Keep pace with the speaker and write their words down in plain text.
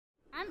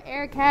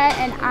Erika,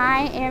 and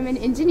I am an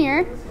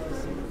engineer.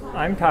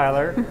 I'm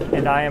Tyler,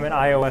 and I am an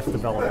iOS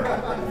developer.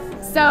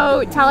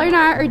 So Tyler and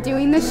I are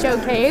doing the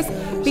showcase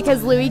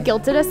because Louis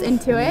guilted us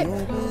into it,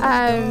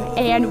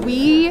 and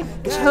we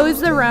chose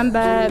the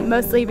Rumba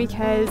mostly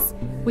because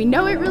we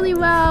know it really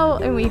well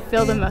and we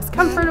feel the most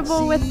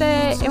comfortable with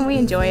it and we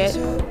enjoy it.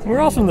 We're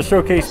also in the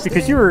showcase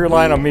because you were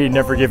relying on me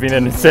never giving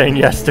in and saying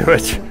yes to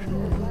it.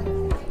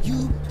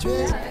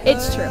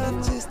 It's true.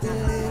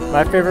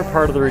 My favorite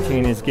part of the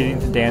routine is getting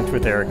to dance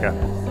with Erika.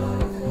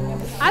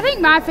 I think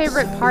my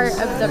favorite part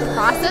of the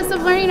process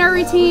of learning our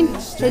routine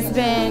has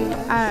been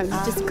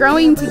just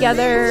growing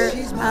together.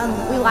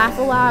 We laugh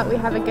a lot, we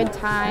have a good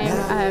time,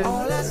 and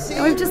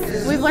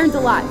we've learned a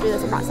lot through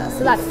this process,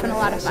 so that's been a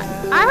lot of fun.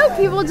 I hope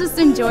people just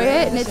enjoy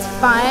it and it's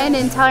fun,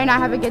 and Tyler and I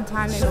have a good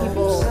time, and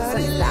people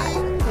sense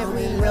that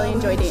we really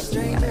enjoy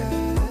dancing together.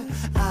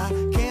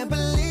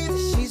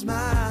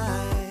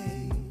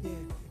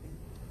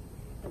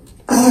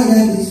 I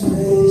got these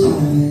friends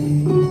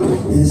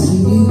and see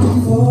you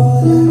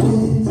before like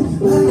this.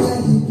 I got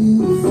you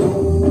beautiful.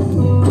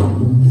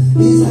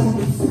 It's like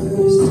the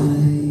first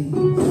time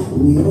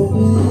we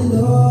open the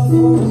door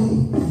for me.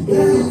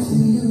 Got used to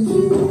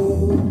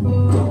usual.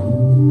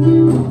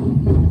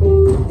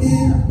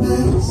 It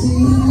might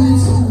seem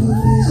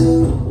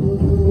superficial.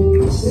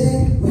 Say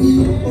we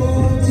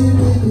all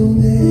typical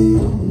men.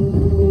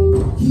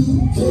 You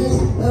dress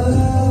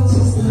up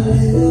just a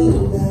little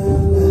now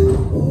like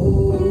oh.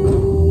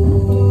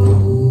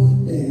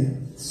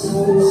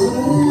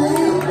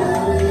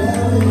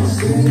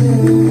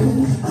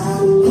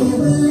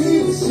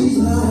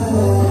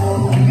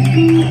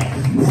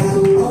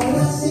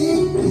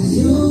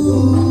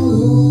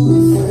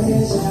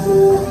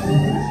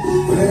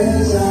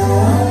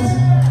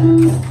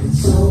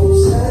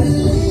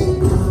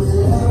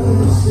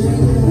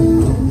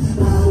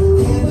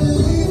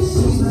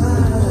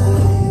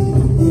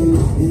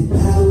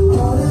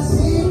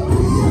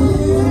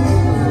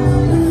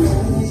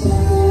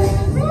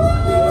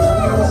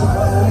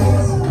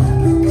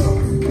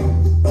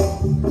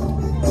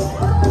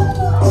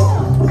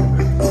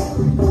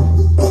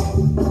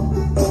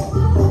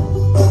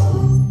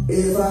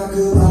 It's like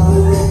the